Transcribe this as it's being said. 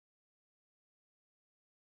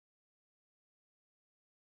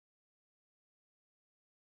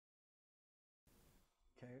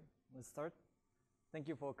Let's start. Thank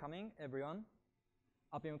you for coming, everyone.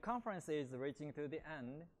 Appium conference is reaching to the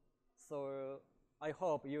end, so I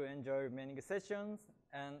hope you enjoy many sessions,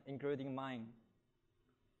 and including mine.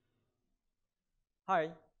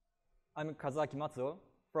 Hi, I'm Kazuaki Matsuo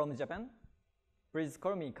from Japan. Please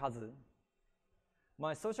call me Kazu.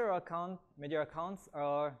 My social media accounts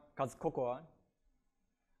are KazuCocoa.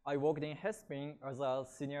 I worked in Hespin as a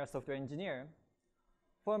senior software engineer.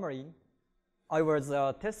 Formerly, I was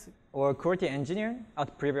a test or quality engineer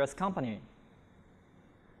at previous company.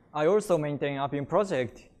 I also maintain Appium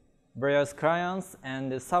project, various clients,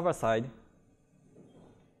 and server side.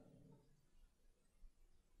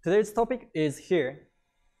 Today's topic is here.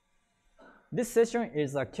 This session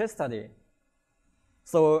is a case study.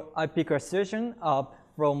 So I pick a situation up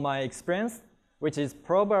from my experience, which is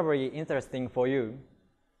probably interesting for you.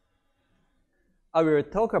 I will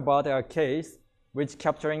talk about a case which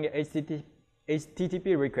capturing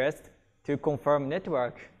HTTP request to confirm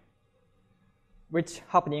network, which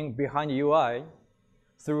happening behind UI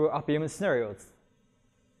through Appium scenarios.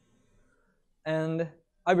 And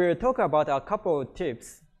I will talk about a couple of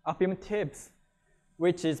tips, Appium tips,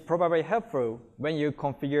 which is probably helpful when you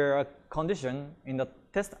configure a condition in the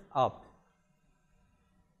test app.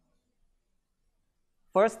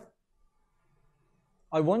 First,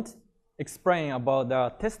 I want to explain about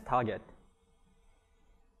the test target.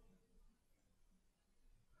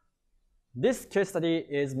 This case study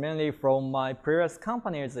is mainly from my previous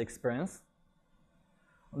company's experience.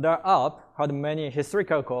 The app had many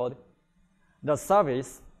historical code. The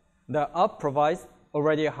service the app provides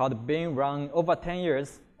already had been run over 10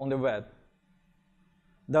 years on the web.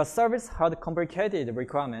 The service had complicated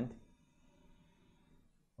requirements.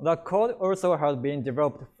 The code also had been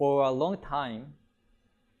developed for a long time.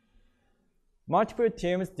 Multiple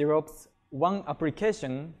teams developed one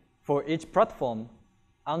application for each platform,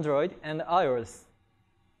 Android and iOS.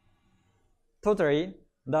 Totally,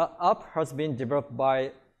 the app has been developed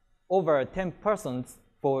by over 10 persons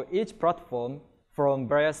for each platform from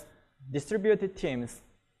various distributed teams.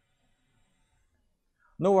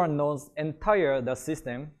 No one knows entire the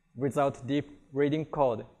system without deep reading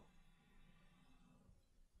code.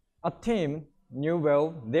 A team knew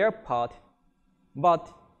well their part, but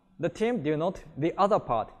the team did not the other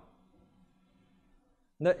part.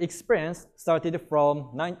 The experience started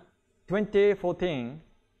from 2014,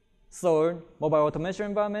 so mobile automation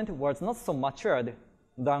environment was not so matured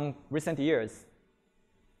than recent years.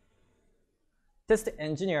 Test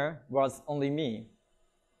engineer was only me.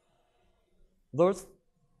 Thus,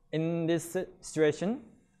 in this situation,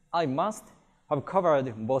 I must have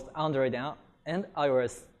covered both Android and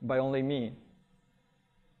iOS by only me.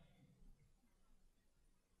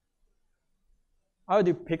 I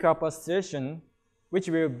will pick up a situation which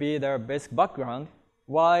will be the basic background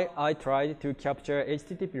why I tried to capture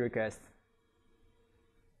HTTP requests.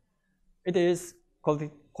 It is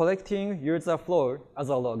collecting user flow as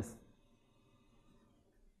a logs.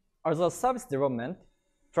 As a service development,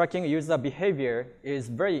 tracking user behavior is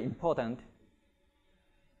very important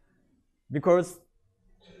because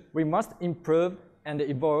we must improve and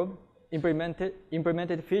evolve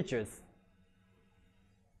implemented features.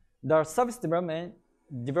 The service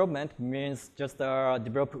development means just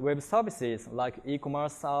develop web services like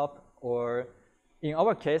e-commerce app, or in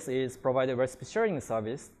our case is provide a recipe sharing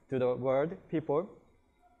service to the world people.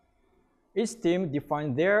 Each team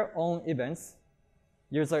defines their own events,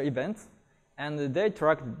 user events, and they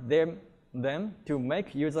track them to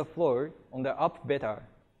make user flow on the app better.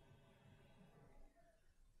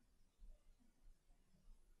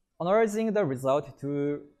 Analyzing the result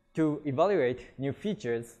to evaluate new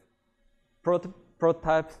features,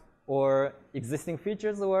 prototypes, or existing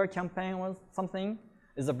features or campaign or something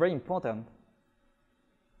is very important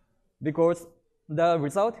because the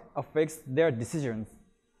result affects their decisions.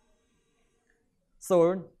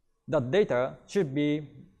 So the data should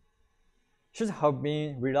have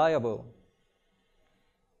been reliable.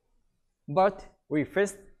 But we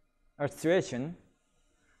faced a situation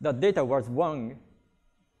that data was wrong.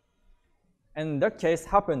 And that case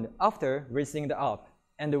happened after releasing the app.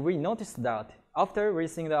 And we noticed that after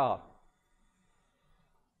releasing the app.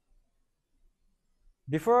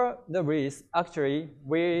 Before the release, actually,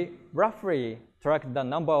 we roughly tracked the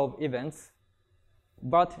number of events,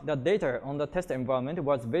 but the data on the test environment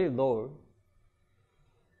was very low.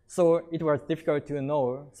 So it was difficult to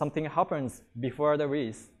know something happens before the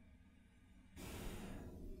release.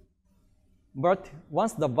 But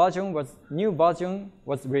once the new version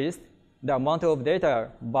was released, the amount of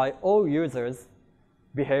data by all users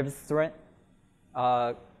behaves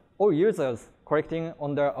all users collecting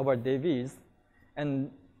under our DBs,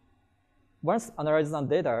 and once analyzing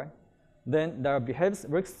the data, then the behavior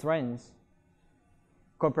looks strange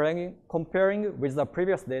comparing with the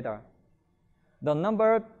previous data. The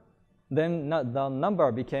number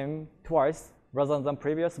became twice rather than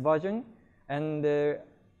previous version, and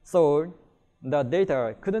so the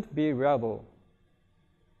data couldn't be reliable.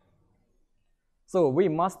 So we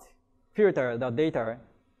must filter the data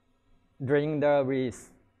during the release.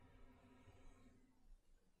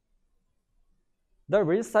 The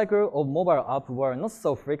release cycle of mobile app were not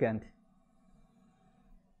so frequent.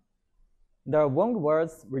 The long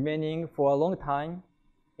words remaining for a long time,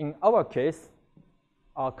 in our case,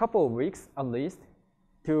 a couple of weeks at least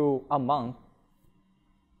to a month.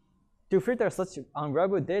 To filter such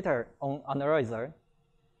unreliable data on analyzer,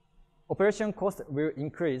 operation cost will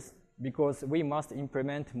increase because we must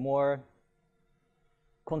implement more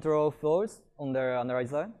control flows on the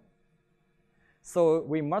analyzer. So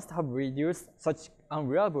we must have reduced such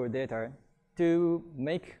unreliable data to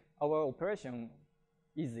make our operation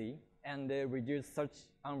easy and reduce such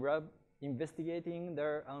investigating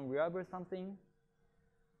the unreliable something.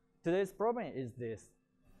 Today's problem is this: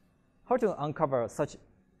 how to uncover such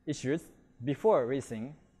issues before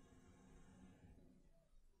releasing.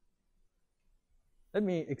 Let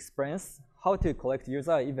me explain how to collect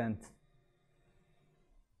user events.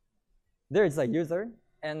 There is a user,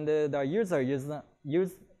 and the user uses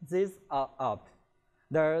an app.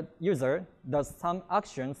 The user does some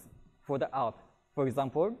actions for the app. For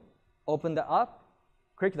example, open the app,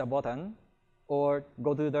 click the button, or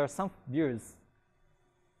go to some views.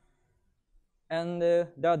 And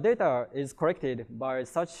the data is collected by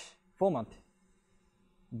such format,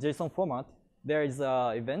 JSON format. There is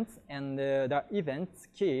events, and the events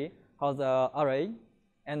key has an array,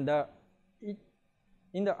 and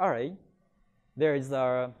in the array, there is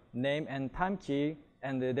a name and time key,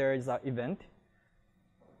 and there is an event.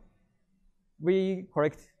 We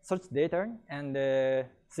collect such data and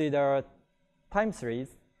see the time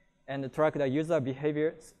series and track the user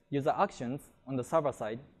behaviors, user actions on the server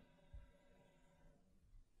side.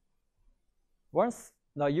 Once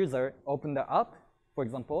the user opens the app, for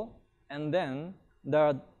example, and then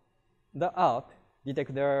the app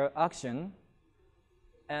detects their action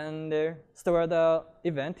and store the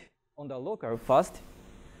event on the local first.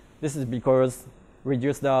 This is because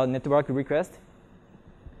reduce the network request.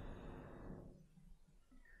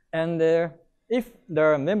 And if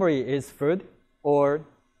the memory is full, or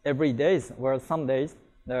every day or some days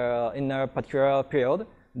in a particular period,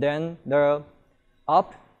 then the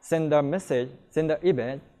app send a message, send the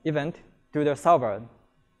event to the server.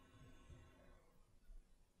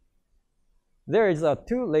 There is a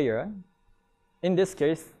two layer. In this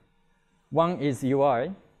case, one is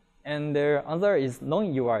UI, and the other is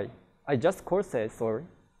non-UI. I just called it, sorry.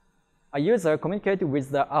 A user communicates with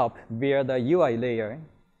the app via the UI layer.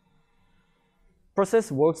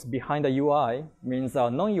 Process works behind the UI means a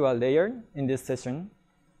non-UI layer in this session.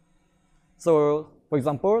 So, for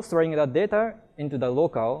example, storing the data into the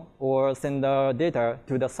local or send the data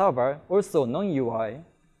to the server, also non-UI.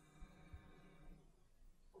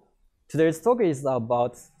 Today's talk is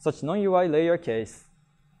about such non-UI layer case.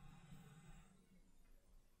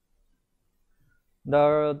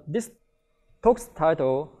 This talk's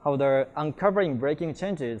title, how the uncovering breaking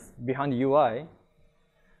changes behind UI.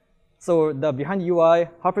 So the behind UI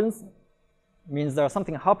happens means that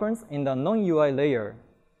something happens in the non-UI layer.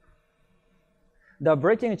 The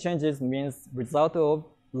breaking changes means result of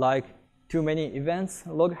like too many events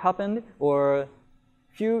log happened or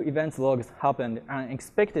few events logs happened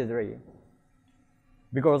unexpectedly.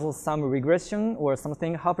 Because of some regression or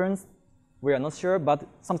something happens, we are not sure, but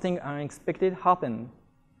something unexpected happened.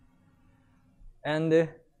 And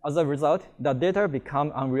as a result, the data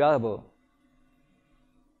become unreliable.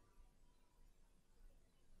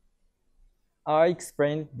 I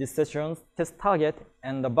explained this session's test target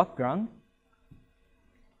and the background.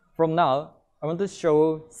 From now, I want to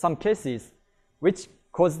show some cases which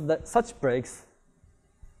cause such breaks.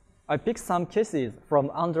 I picked some cases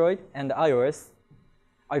from Android and iOS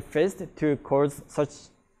I faced to cause such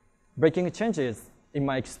breaking changes in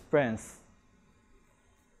my experience.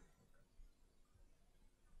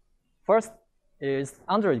 First is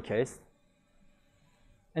Android case.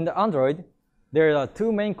 In the Android, there are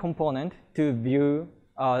two main components to view,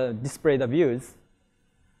 display the views.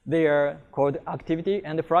 They are called activity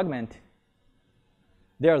and fragment.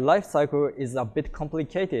 Their life cycle is a bit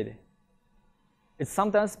complicated. It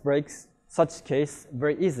sometimes breaks such case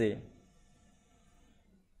very easy.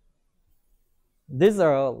 These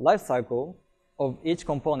are life cycle of each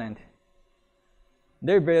component.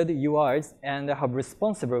 They build UIs and are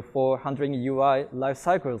responsible for handling UI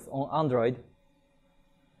lifecycles on Android.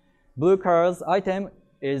 Blue color's item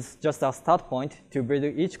is just a start point to build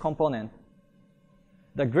each component.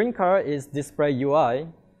 The green color is display UI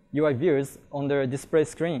views on the display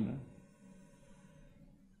screen.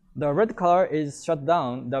 The red color is shut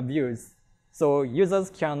down the views, so users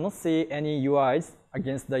cannot see any UIs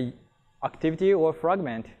against the activity or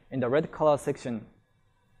fragment in the red color section.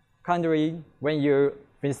 Kindly, when you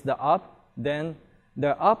finish the app, then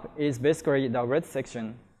the app is basically the red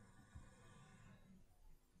section.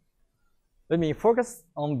 Let me focus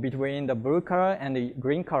on between the blue color and the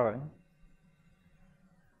green color.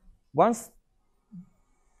 Once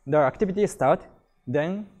the activity starts,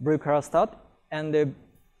 then blue color starts, and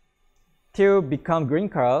till become green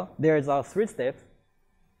color, there is a 3 steps: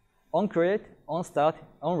 on create, on start,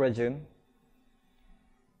 on resume.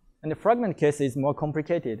 And the fragment case is more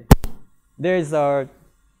complicated. There is a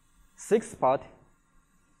 6th part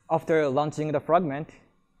after launching the fragment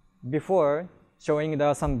before showing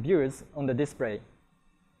some views on the display.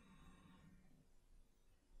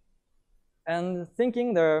 And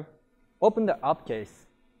thinking the open the app case.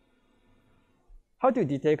 How to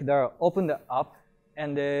detect the open the app,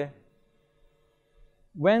 and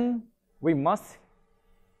when we must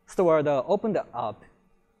store the open the app,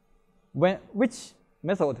 which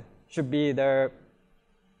method should be the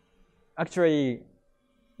actually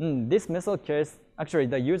this method case actually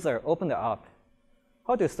the user open the app.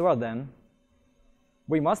 How to store them?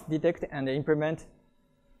 We must detect and implement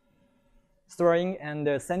storing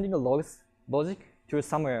and sending logs logic to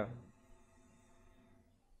somewhere.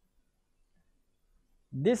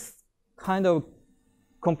 This kind of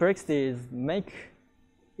complexities make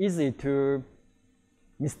easy to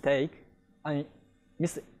mistake and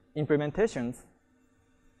misimplementations.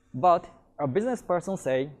 But a business person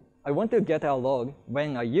say, I want to get a log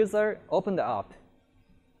when a user open the app.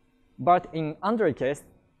 But in Android case,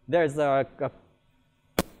 there's a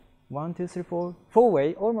 1, 2, 3, 4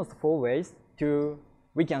 way, almost 4 ways to,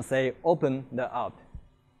 we can say, open the app.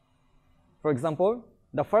 For example,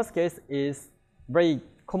 the first case is very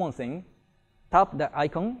common thing. Tap the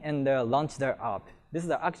icon and launch the app. This is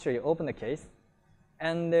the actually open the case.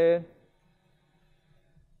 And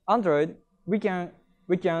Android, we can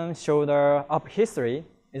show the app history.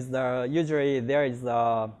 Is usually there is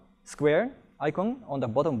a square icon on the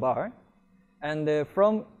bottom bar, and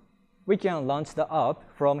we can launch the app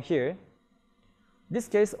from here. This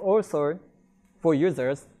case also for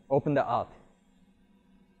users open the app.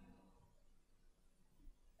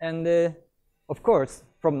 And of course,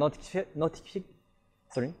 from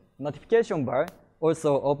notification bar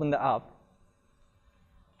also open the app.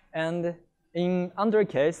 And in Android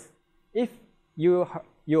case, if you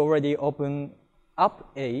already open app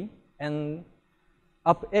A and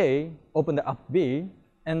app A open the app B,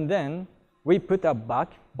 and then we put a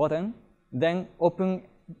back button, then open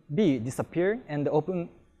B disappear and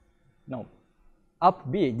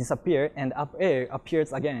app B disappear and app A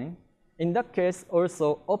appears again. In that case,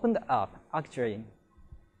 also open the app actually.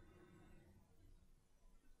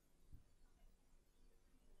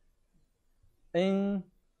 In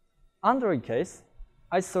Android case,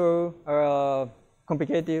 I saw a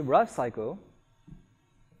complicated life cycle.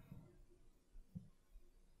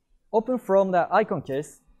 Open from the icon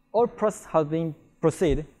case, all process has been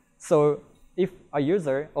proceed. So if a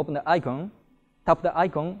user open the icon, tap the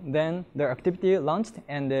icon, then the activity launched,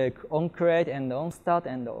 and on create and on start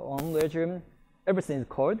and on resume, everything is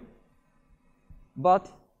called. But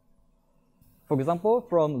for example,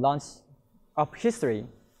 from launch app history,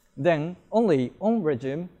 then only on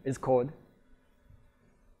resume is called.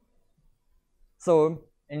 So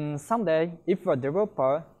in someday, if a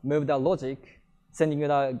developer move the logic,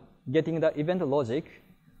 getting the event logic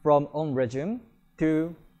from on resume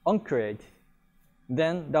to on create,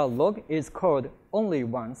 then the log is called only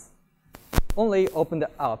once. Only open the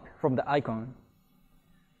app from the icon.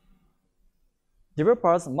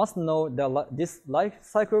 Developers must know this life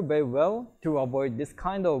cycle very well to avoid this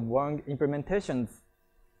kind of wrong implementations.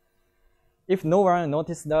 If no one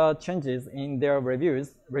notices the changes in their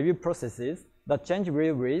review processes, the change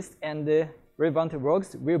will release and the relevant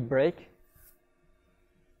logs will break.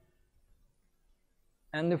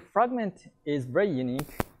 And the fragment is very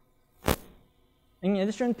unique. In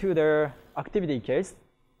addition to the activity case,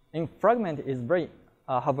 in fragment is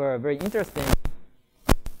have a very interesting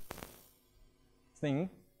thing.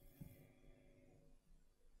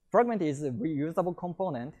 Fragment is a reusable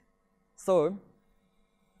component. So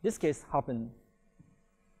this case happened.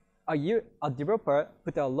 A developer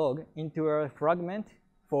put a log into a fragment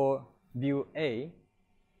for view A,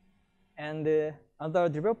 And another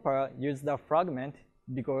developer use the fragment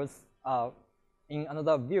because in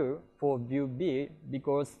another view for view B,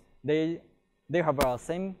 because they have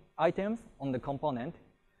same items on the component.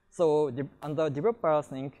 So another developer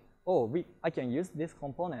think, oh, I can use this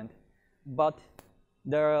component, but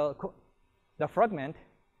the fragment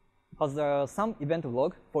has some event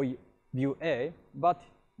log for view A, but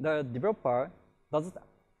the developer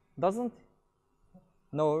doesn't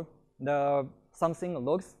know the something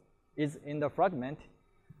logs is in the fragment,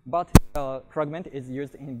 but the fragment is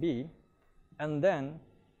used in B. And then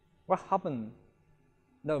what happened?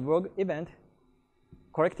 The log event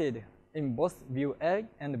corrected in both view A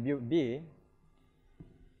and view B.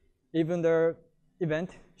 Even the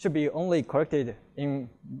event should be only corrected in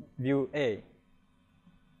view A.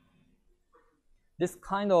 This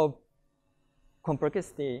kind of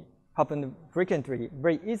complexity happened frequently,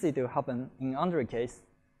 very easy to happen in Android case.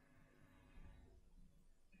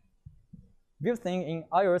 View thing in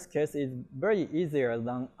iOS case is very easier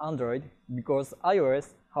than Android because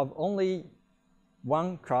iOS have only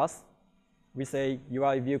one class, we say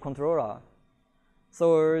UI view controller.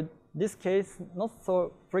 So this case not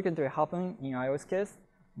so frequently happen in iOS case,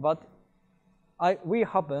 but we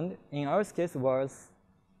happened in iOS case was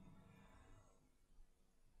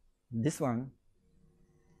this one.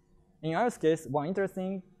 In iOS case, one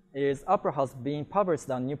interesting is Apple has been published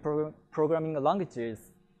the new programming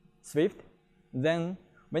languages, Swift. Then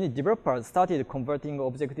many developers started converting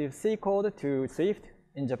Objective-C code to Swift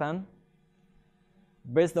in Japan.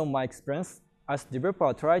 Based on my experience, as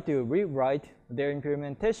developers try to rewrite their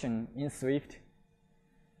implementation in Swift,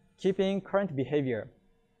 keeping current behavior.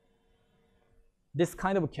 This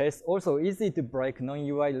kind of case also easy to break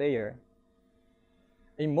non-UI layer.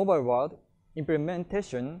 In mobile world,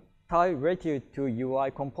 implementation tied related to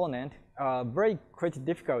UI component are very quite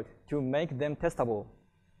difficult to make them testable.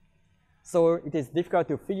 So it is difficult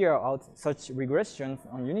to figure out such regressions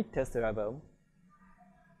on unit test level.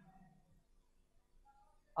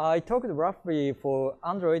 I talked roughly for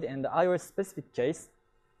Android and iOS specific case.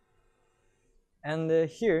 And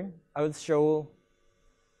here I will show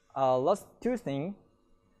last two things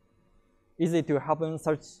easy to happen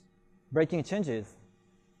such breaking changes.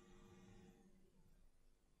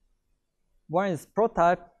 One is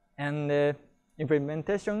prototype and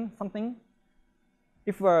implementation something.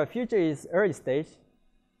 If our feature is early stage,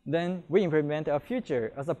 then we implement a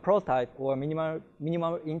feature as a prototype or minimal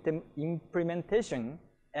implementation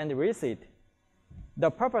and release it. The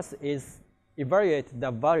purpose is evaluate the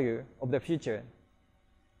value of the feature.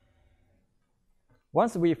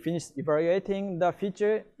 Once we finish evaluating the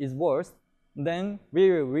feature is worth, then we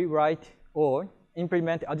will rewrite or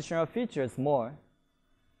implement additional features more.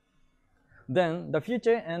 Then the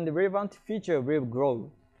feature and the relevant feature will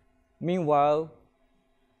grow. Meanwhile,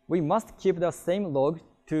 we must keep the same log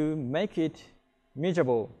to make it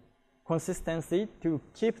measurable, consistency to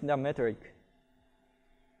keep the metric.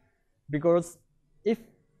 Because if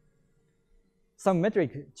some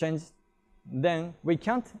metric changes, then we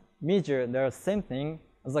can't measure the same thing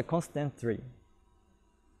as a constantly.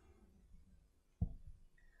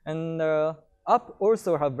 And app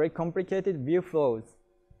also have very complicated view flows.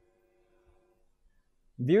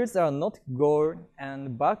 Views are not go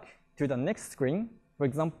and back to the next screen. For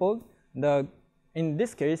example, in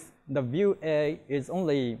this case, the view A is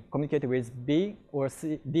only communicated with B or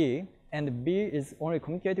D, and B is only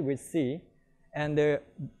communicated with C. And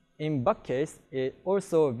in back case, it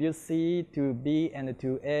also view C to B and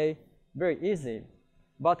to A very easy.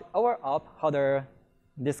 But our app had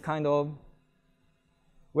this kind of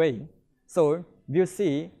way. So view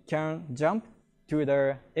C can jump to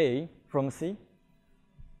the A from C.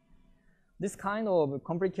 This kind of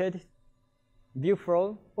complicated view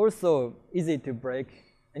flow also easy to break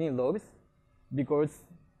any logs because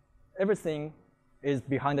everything is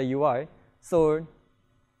behind the UI. So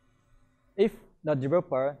if the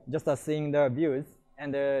developer just seeing the views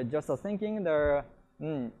and just thinking the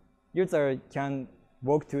user can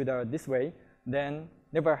walk to this way, then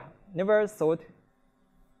never thought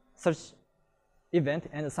such event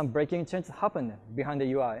and some breaking changes happen behind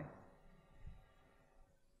the UI.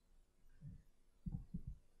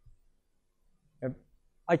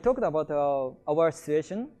 I talked about our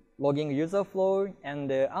situation, logging user flow, and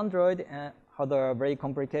Android had a very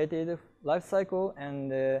complicated life cycle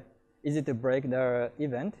and easy to break the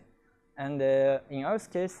event. And in our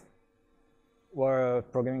case, were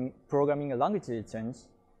programming language change,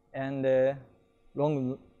 and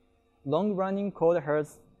long-running code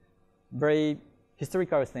has very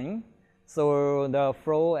historical thing. So the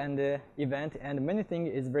flow and the event and many things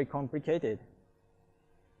is very complicated.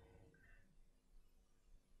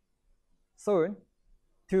 So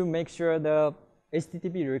to make sure the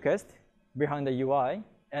HTTP request behind the UI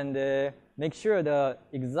and make sure that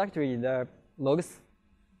exactly the logs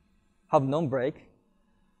have non-break,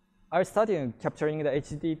 I started capturing the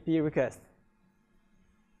HTTP request.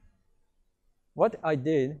 What I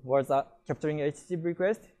did was capturing HTTP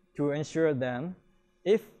request to ensure them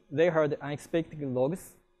if they had unexpected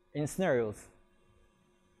logs in scenarios.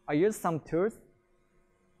 I used some tools.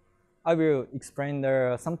 I will explain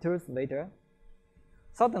some tools later.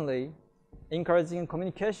 Certainly, encouraging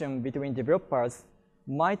communication between developers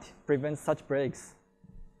might prevent such breaks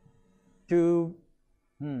to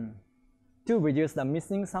reduce the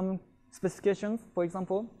missing some specifications, for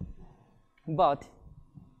example. But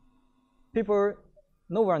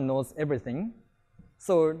no one knows everything.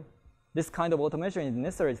 So this kind of automation is a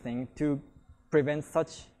necessary thing to prevent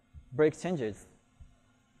such break changes.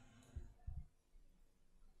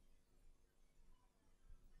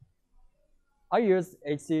 I use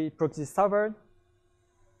HTTP proxy server,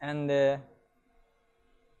 and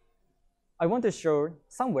I want to show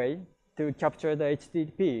some way to capture the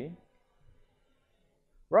HTTP.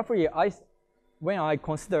 Roughly, when I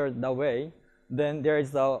consider the way, then there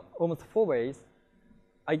is almost 4 ways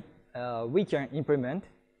we could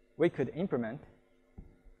implement.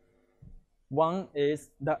 One is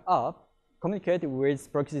the app communicate with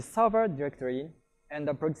proxy server directly, and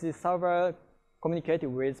the proxy server communicate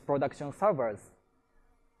with production servers.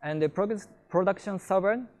 And the production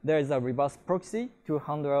server, there is a reverse proxy to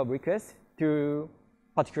handle requests to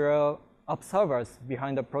particular app servers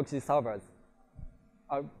behind the proxy servers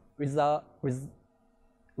with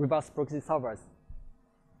reverse proxy servers.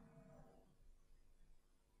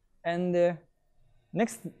 And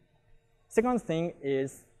second thing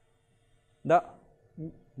is the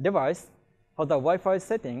device has the Wi-Fi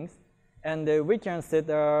settings, and we can set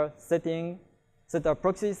a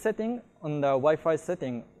proxy setting on the Wi-Fi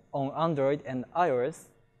setting on Android and iOS.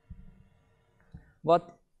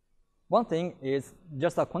 But one thing is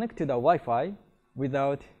just connect to the Wi-Fi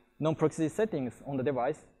without non-proxy settings on the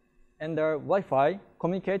device, and the Wi-Fi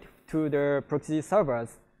communicate to the proxy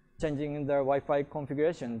servers, changing the Wi-Fi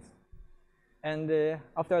configurations. And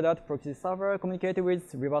after that, proxy server communicate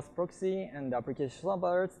with reverse proxy and the application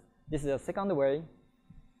servers. This is the second way.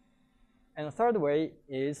 And the third way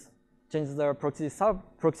is change the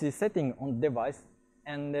proxy setting on the device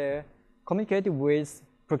and communicate with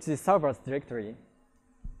proxy servers directly.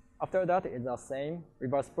 After that, it's the same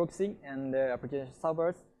reverse proxy and application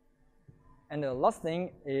servers. And the last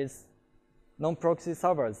thing is non-proxy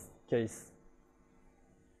servers case.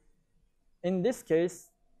 In this case,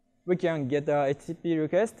 we can get the HTTP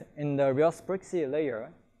request in the reverse proxy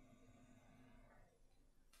layer.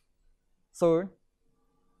 So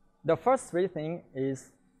the first 3 things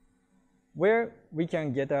is where we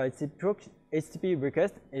can get a HTTP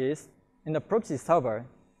request is in the proxy server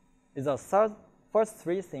is the first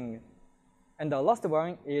 3 things. And the last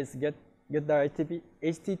one is get the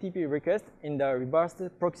HTTP request in the reverse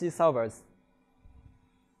proxy servers.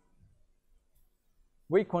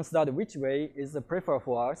 We considered which way is preferred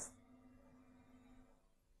for us.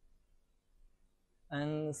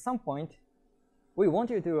 And at some point, we want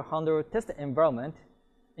you to handle test environment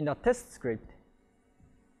in a test script.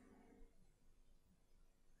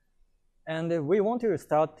 And we want to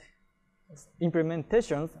start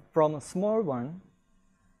implementations from small one.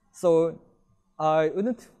 So I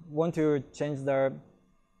wouldn't want to change the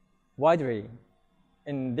widely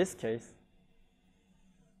in this case.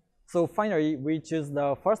 So finally, we choose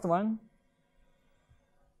the first one.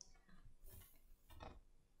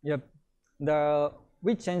 Yep.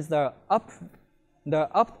 We change the up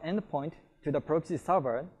endpoint to the proxy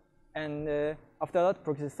server, and after that,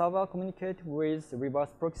 proxy server communicate with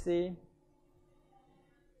reverse proxy.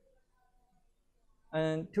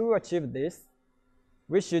 And to achieve this,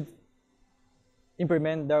 we should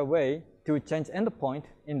implement the way to change endpoint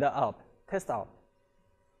in the app, test app.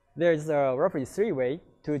 There is roughly 3 ways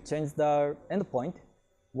to change the endpoint.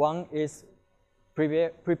 One is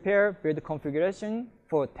prepare build configuration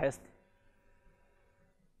for test.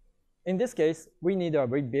 In this case, we need a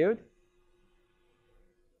rebuild.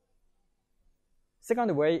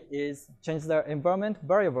 Second way is change the environment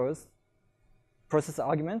variables, process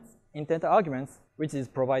arguments, intent arguments, which is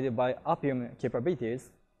provided by Appium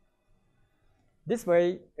capabilities. This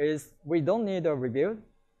way is we don't need a rebuild.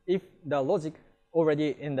 If the logic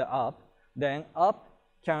already in the app, then app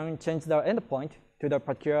can change the endpoint to the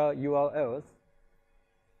particular URLs.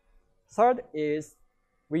 Third is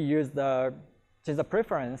we use change the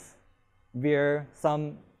preference via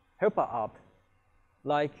some helper app,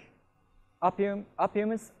 like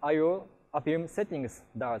Appium's IO Appium settings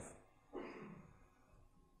does.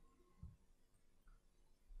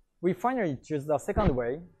 we finally choose the second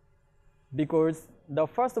way because the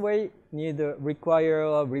first way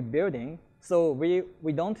require rebuilding, so we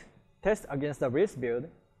don't test against the race build.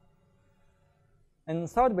 And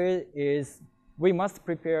third way is we must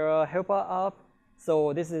prepare a helper app,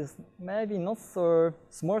 so this is maybe not so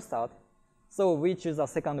small start, so we choose a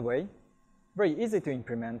second way, very easy to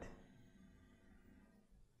implement.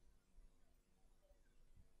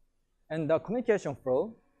 And the communication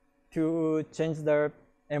flow to change the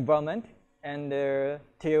environment and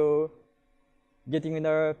till getting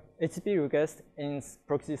the HTTP request in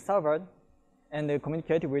proxy server and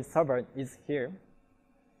communicate with server is here.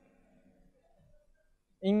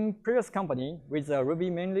 In previous company with Ruby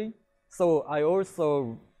mainly, so I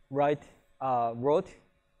also wrote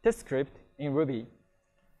test script in Ruby.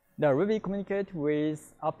 The Ruby communicate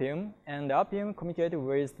with Appium, and Appium communicate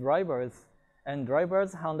with drivers, and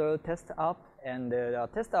drivers handle test app, and the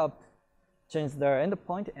test app change the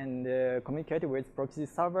endpoint and communicate with proxy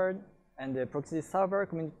server, and the proxy server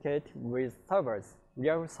communicate with servers,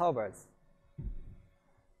 real servers.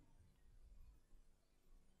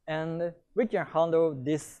 And we can handle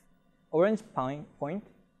this orange point,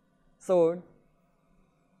 so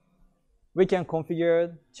we can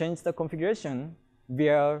change the configuration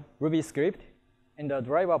via Ruby script in the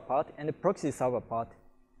driver part and the proxy server part.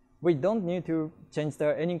 We don't need to change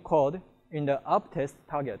any code in the app test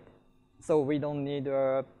target. So we don't need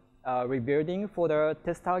rebuilding for the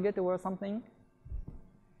test target or something.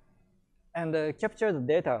 And capture the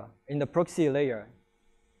data in the proxy layer.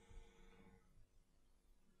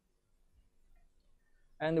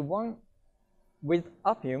 And with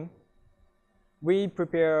Appium, we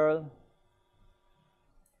prepare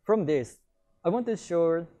from this. I want to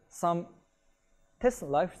show some test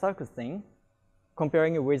lifecycle thing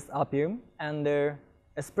comparing with Appium and the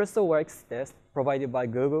ExpressoWorks test provided by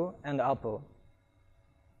Google and Apple.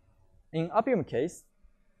 In Appium case,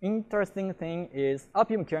 interesting thing is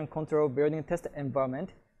Appium can control building test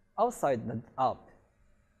environment outside the app.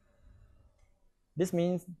 This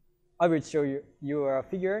means I will show you a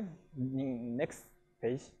figure in next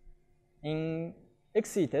page. In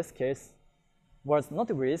XC test case was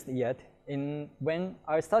not released yet when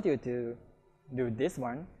I started to do this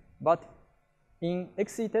one, but in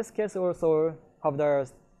XC test case also have the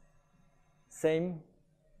same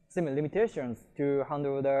limitations to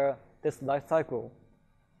handle the test lifecycle.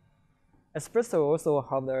 Espresso also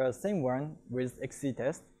have the same one with XC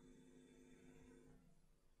test.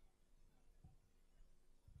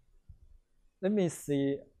 Let me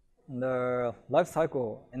see the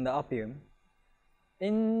lifecycle in the Appium.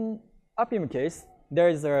 In Appium case, there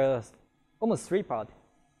is almost three parts.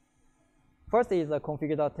 First is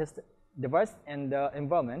configure the test device and the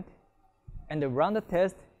environment, and run the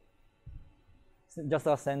test. Just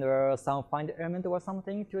send some find element or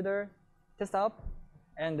something to the test app,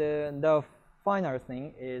 and the final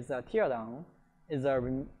thing is tear down is a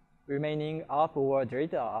remaining app or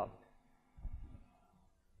deleted app.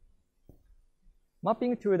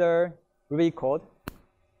 Mapping to the Ruby code,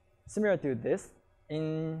 similar to this.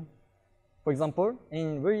 For example,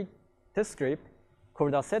 in Ruby test script,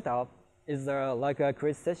 called a setup is like a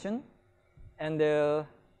create session, and the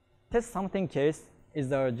test something case is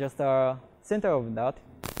just a center of that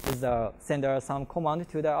is send some command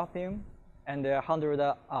to the Appium and handle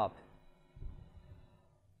the app.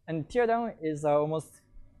 And tear down is almost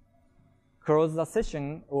close the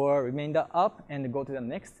session or remain the app and go to the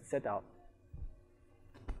next setup.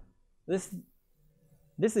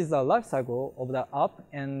 This is the life cycle of the app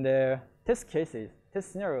and test cases,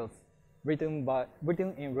 test scenarios written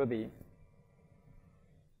in Ruby.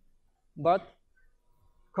 But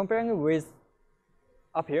comparing with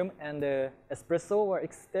Appium and Espresso or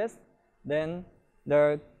Xtest, then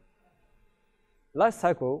the life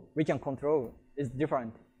cycle we can control is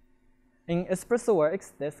different. In Espresso or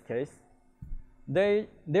Xtest case,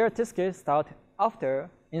 their test case start after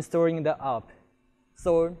installing the app.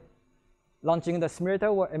 So launching the simulator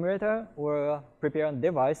or emulator or prepared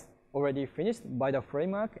device already finished by the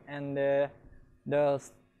framework, and the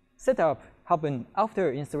setup happen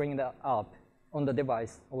after installing the app on the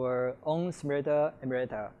device or on simulator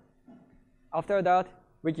emulator. After that,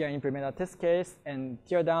 we can implement a test case and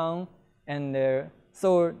tear down, and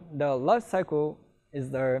so the life cycle is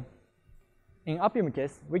there. In Appium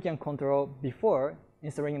case, we can control before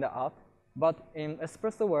installing the app, but in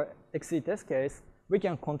Espresso or XC test case, we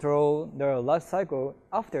can control the life cycle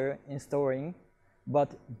after installing,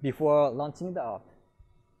 but before launching the app.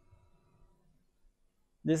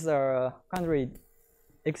 These are currently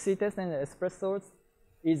XC test and Espresso's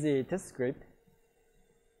easy test script.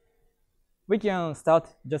 We can start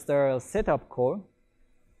just a setup call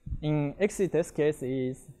in exit test case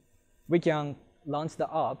is we can launch the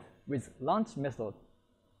app with launch method.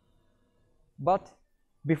 But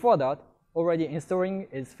before that, already installing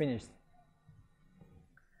is finished.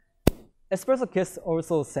 Espresso case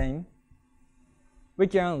also same. We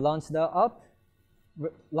can launch the app,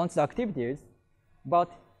 launch the activities,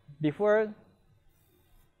 but before,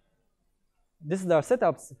 this is the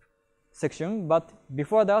setup section, but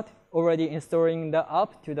before that, already installing the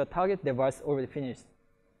app to the target device already finished.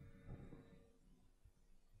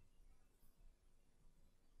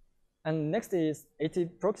 And next is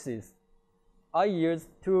HTTP proxies. I use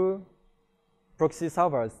two proxy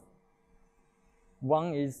servers.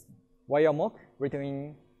 One is WireMock written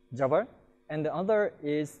in Java, and the other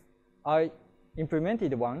is I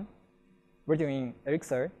implemented one written in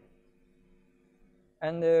Elixir.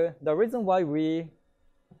 And the reason why we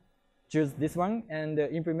choose this one and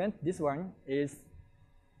implement this one is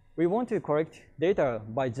we want to collect data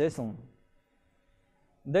by JSON.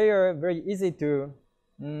 They are very easy to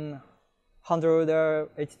handle the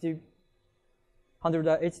HTTP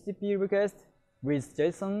request with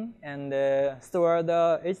JSON and store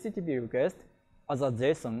the HTTP request as a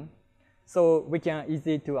JSON, so we can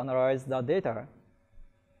easily to analyze the data.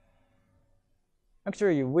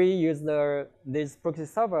 Actually, we use these proxy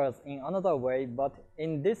servers in another way, but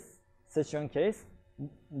in this session case,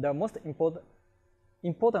 the most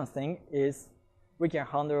important thing is we can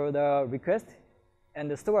handle the request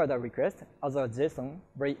and store the request as a JSON,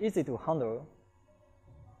 very easy to handle.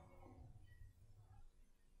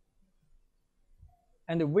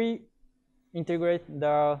 And we integrate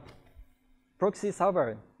the proxy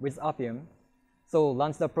server with Appium. So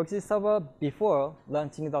launch the proxy server before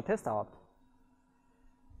launching the test app.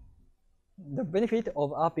 The benefit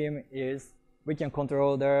of Appium is we can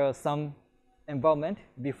control some environment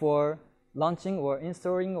before launching or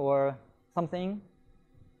installing or something.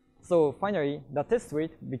 So finally, the test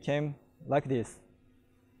suite became like this.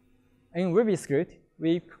 In Ruby script,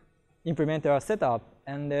 we implement our setup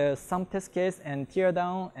and some test case and tear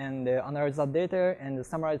down and analyze the data and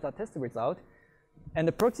summarize the test result. And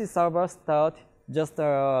the proxy server start just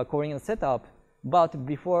calling the setup, but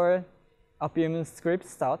before Appium script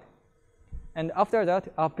start. And after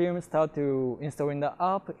that, Appium start to installing the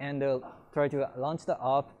app and try to launch the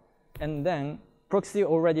app. And then proxy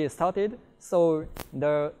already started, so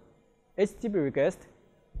the HTTP request,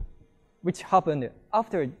 which happened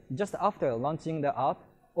just after launching the app,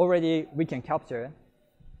 already we can capture.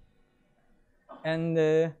 And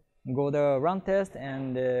go the run test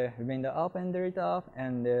and remain the app and delete app.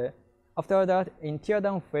 And after that, in tear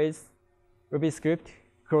down phase, Ruby script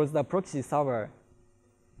close the proxy server.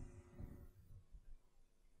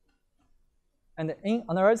 And in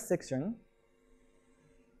analyze section,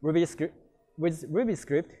 with Ruby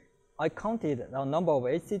script, I counted the number of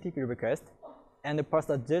HTTP requests and pass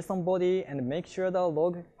the JSON body and make sure the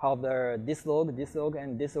log have this log,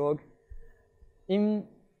 and this log. In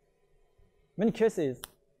many cases,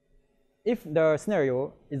 if the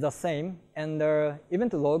scenario is the same and the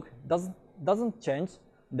event log doesn't change,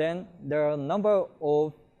 then the number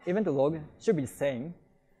of event log should be same.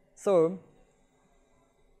 So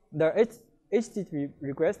the HTTP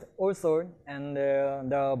request also and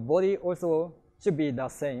the body also should be the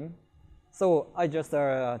same. So I just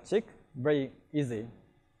check, very easy.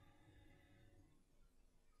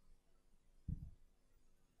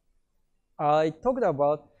 I talked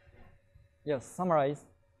about, summarize.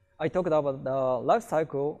 I talked about the life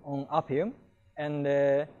cycle on Appium and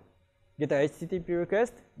get a HTTP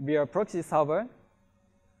request via proxy server,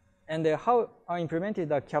 and how I implemented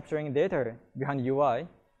the capturing data behind UI.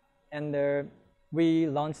 And we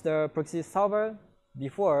launched the proxy server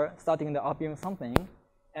before starting the Appium something,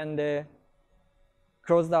 and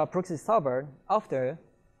close the proxy server after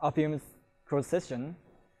Appium's close session.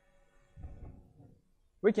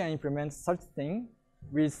 We can implement such thing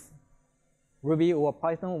with Ruby or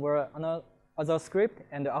Python or other script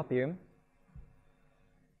and Appium.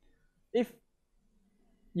 If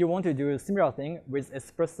you want to do a similar thing with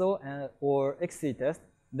Espresso or XC test,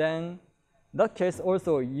 then that case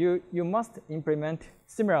also you must implement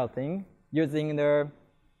similar thing using the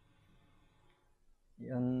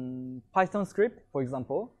Python script, for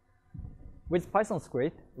example. With Python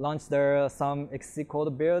script, launch some XC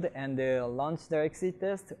code build and launch the XC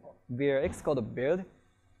test via Xcode build,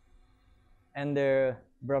 and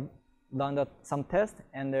run some test,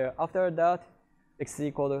 and after that,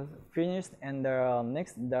 XC code finished, and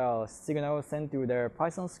next the signal sent to the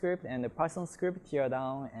Python script, and the Python script tear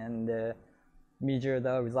down and measure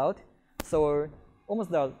the result. So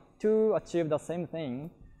almost to achieve the same thing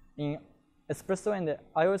in Espresso and the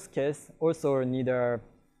iOS case also need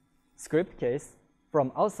script case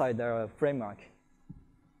from outside the framework.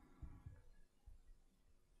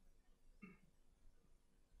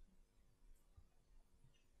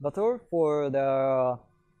 That's all for the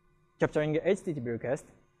capturing HTTP request.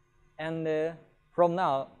 And from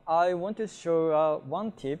now, I want to show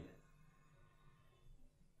one tip.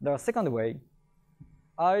 The second way,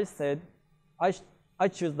 I said I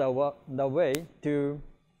choose the way to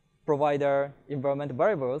provide environment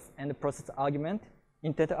variables and process argument,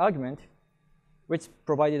 intent argument, which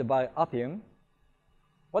provided by Appium.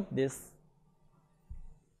 What this?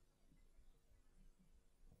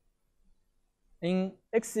 In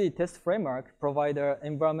XC test framework, provide an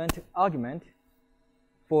environment argument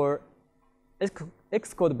for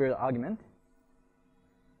Xcode build argument.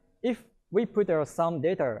 If we put some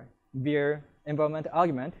data via environment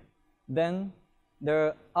argument, then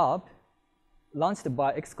the app launched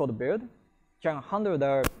by Xcode build can handle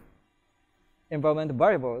the environment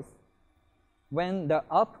variables when the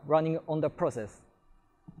app running on the process.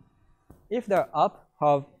 If the app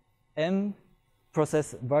have m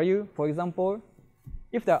process value, for example,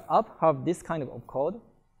 if the app have this kind of code,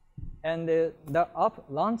 and the app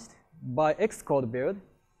launched by Xcode build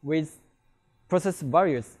with process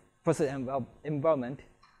values, process environment,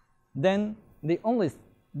 then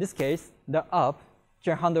this case, the app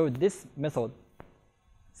can handle this method.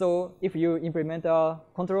 So if you implement a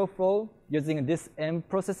control flow using this m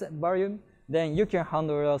process value, then you can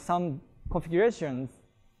handle some configurations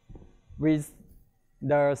with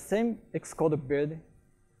the same Xcode build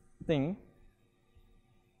thing.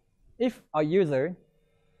 If a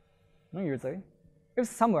if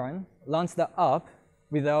someone launches the app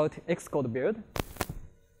without Xcode build,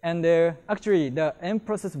 and actually the m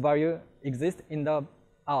process value exists in the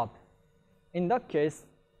app, in that case,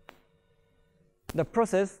 the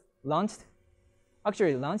process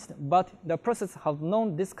actually launched, but the process have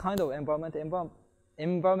known this kind of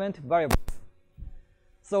environment variables.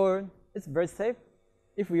 So it's very safe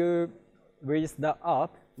if you release the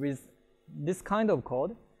app with this kind of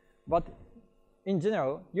code, but in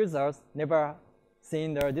general, users never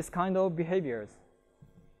seen this kind of behaviors.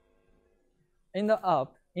 In the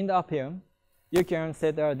Appium, you can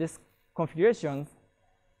set this configurations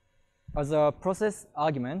as a process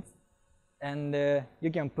argument, and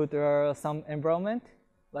you can put some environment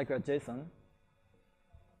like a JSON.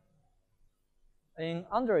 In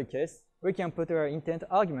Android case, we can put intent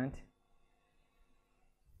argument.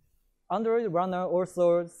 Android runner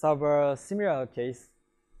also serve a similar case.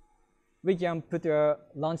 We can put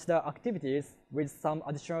launch the activities with some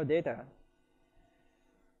additional data.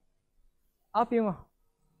 Appium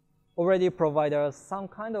already provides some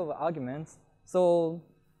kind of arguments, so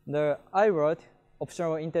I wrote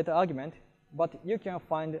optional intent argument, but you can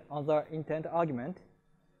find other intent argument.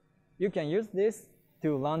 You can use this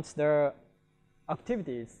to launch the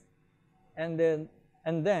activities, and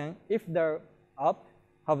then if the app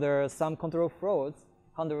have some control flows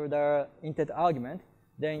handle the intent argument,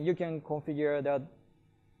 then you can configure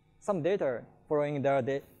some data following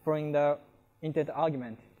the intent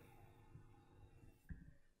argument.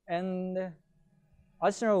 And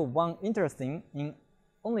additional one interesting in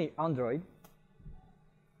only Android.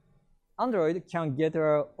 Android can get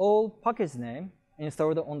all package name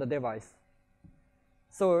installed on the device.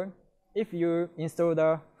 So if you install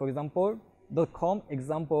for example, .com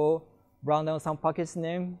example random some package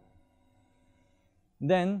name,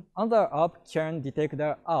 then other app can detect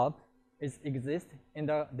the app exists in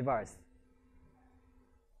the device.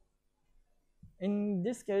 In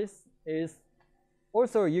this case,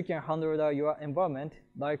 also you can handle your environment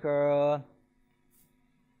like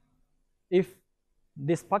if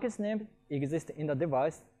this package name exists in the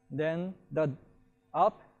device, then the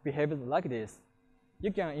app behaves like this.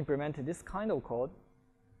 You can implement this kind of code.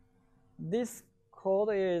 This code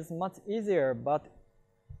is much easier, but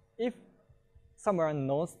if someone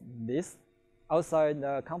knows this outside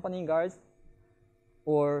the company guys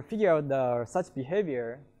or figure out such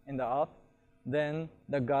behavior in the app, then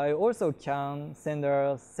the guy also can send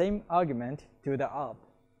the same argument to the app.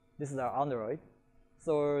 This is Android.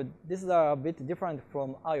 So this is a bit different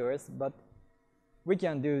from iOS, but we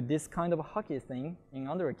can do this kind of hacky thing in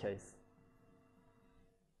Android case.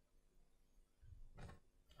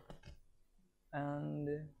 And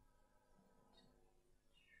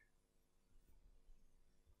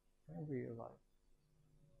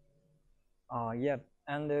yeah,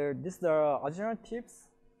 and this is the additional tips.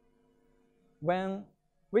 When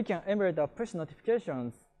we can emulate the push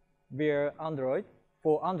notifications via Android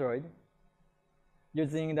for Android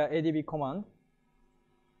using the ADB command.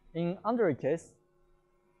 In Android case,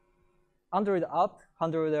 Android app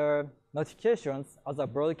handle the notifications as a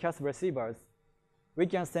broadcast receivers. We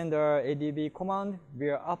can send our ADB command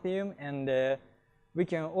via Appium, and we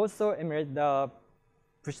can also emulate the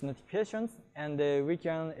push notifications, and we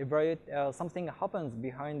can evaluate something happens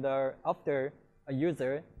behind after a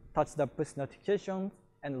user touch the push notifications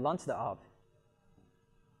and launch the app.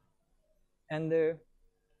 And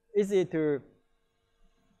easy to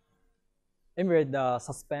emulate the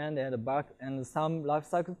suspend and the back and some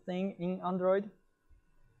lifecycle thing in Android.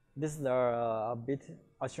 This is a bit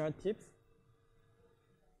additional tips.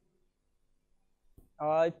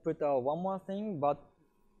 I put one more thing, but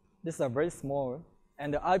this is very small.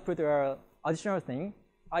 And I put an additional thing.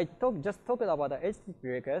 I just talked about the HTTP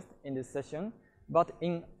request in this session, but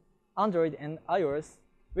in Android and iOS,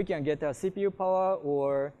 we can get a CPU power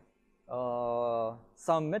or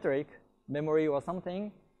some metric, memory or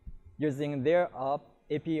something, using their app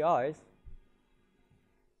APIs.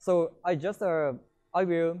 So I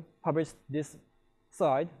will publish this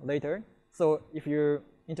slide later. So if you're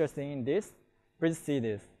interested in this, please see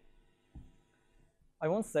this. I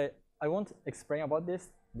won't explain about this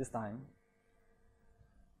time.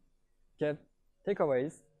 Okay,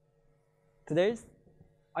 takeaways. Today,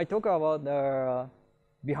 I talk about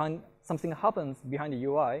behind something happens behind the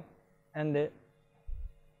UI, and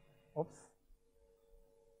oops,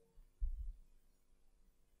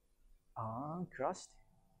 crashed.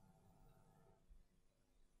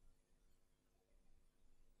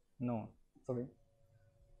 No, sorry.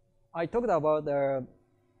 I talked about the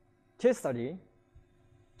case study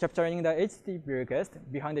capturing the HTTP request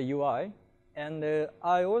behind the UI, and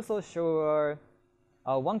I also show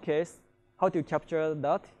one case how to capture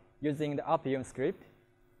that using the Appium script,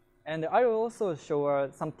 and I will also show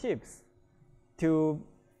some tips to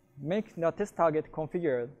make the test target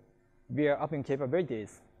configured via Appium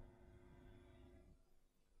capabilities.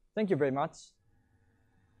 Thank you very much.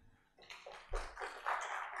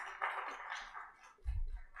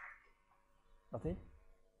 That's it.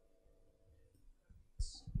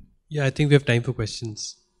 Yeah, I think we have time for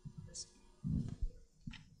questions.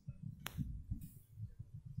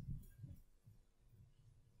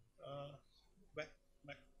 Back.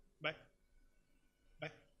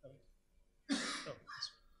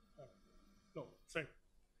 No, front.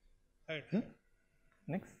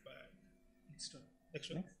 Next. Next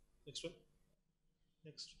one.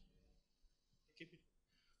 Keep it.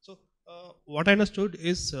 So what I understood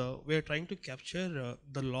is we are trying to capture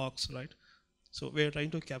the logs, right? So we are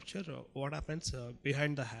trying to capture what happens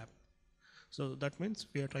behind the app. So that means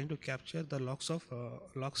we are trying to capture the logs of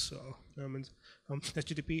means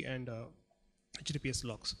HTTP and HTTPS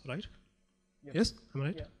logs, right? Yes, am I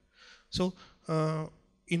right? Yeah. So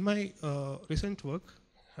in my recent work,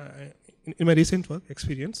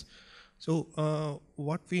 experience, so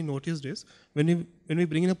what we noticed is when we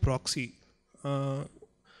bring in a proxy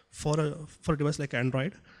for a device like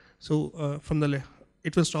Android, so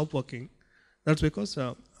it will stop working. That's because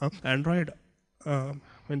Android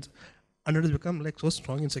has become like so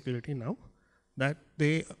strong in security now that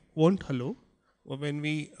they won't allow when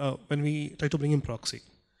we try to bring in proxy.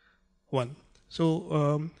 One.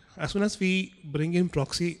 So as soon as we bring in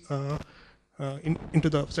proxy into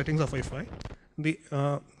the settings of Wi-Fi, the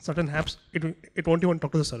certain apps it won't even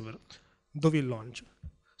talk to the server, though we launch.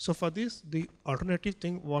 So for this, the alternative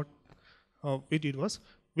thing what we did was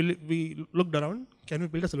we looked around, can we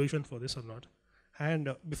build a solution for this or not?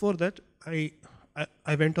 And before that, I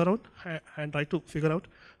went around and tried to figure out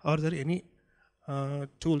are there any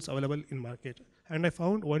tools available in market. And I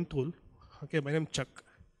found one tool, okay, by name Chuck.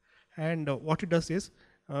 And what it does is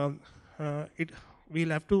we'll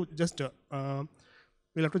have to just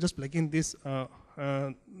plug in this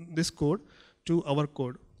this code to our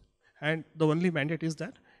code, and the only mandate is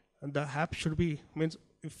that the app should be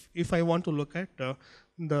if I want to look at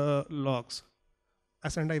the logs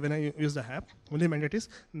as and when I use the app, only mandate is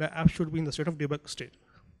the app should be in the state of debug state.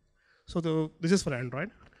 So this is for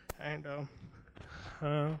Android, and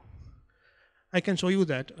I can show you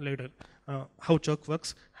that later, how Chuck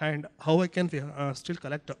works and how I can still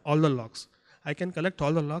collect all the logs. I can collect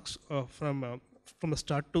all the logs from the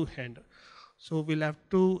start to end. So we'll have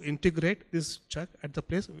to integrate this Chuck at the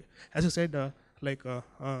place, as you said, like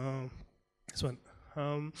this one,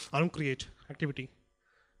 arm create activity,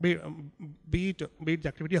 be it the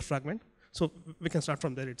activity or fragment. So we can start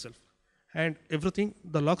from there itself, and everything,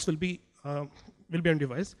 the logs will be on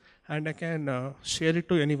device, and I can share it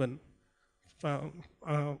to anyone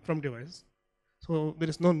from device. So there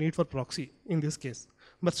is no need for proxy in this case,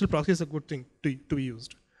 but still proxy is a good thing to be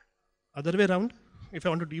used. Other way around, if I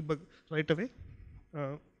want to debug right away,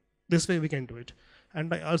 this way we can do it.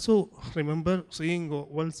 And I also remember seeing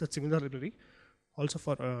once a similar library also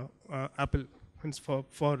for Apple, hence for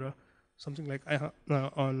something like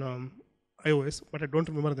on iOS, but I don't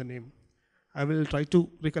remember the name. I will try to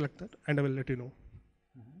recollect that and I will let you know.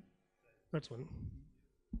 That's one.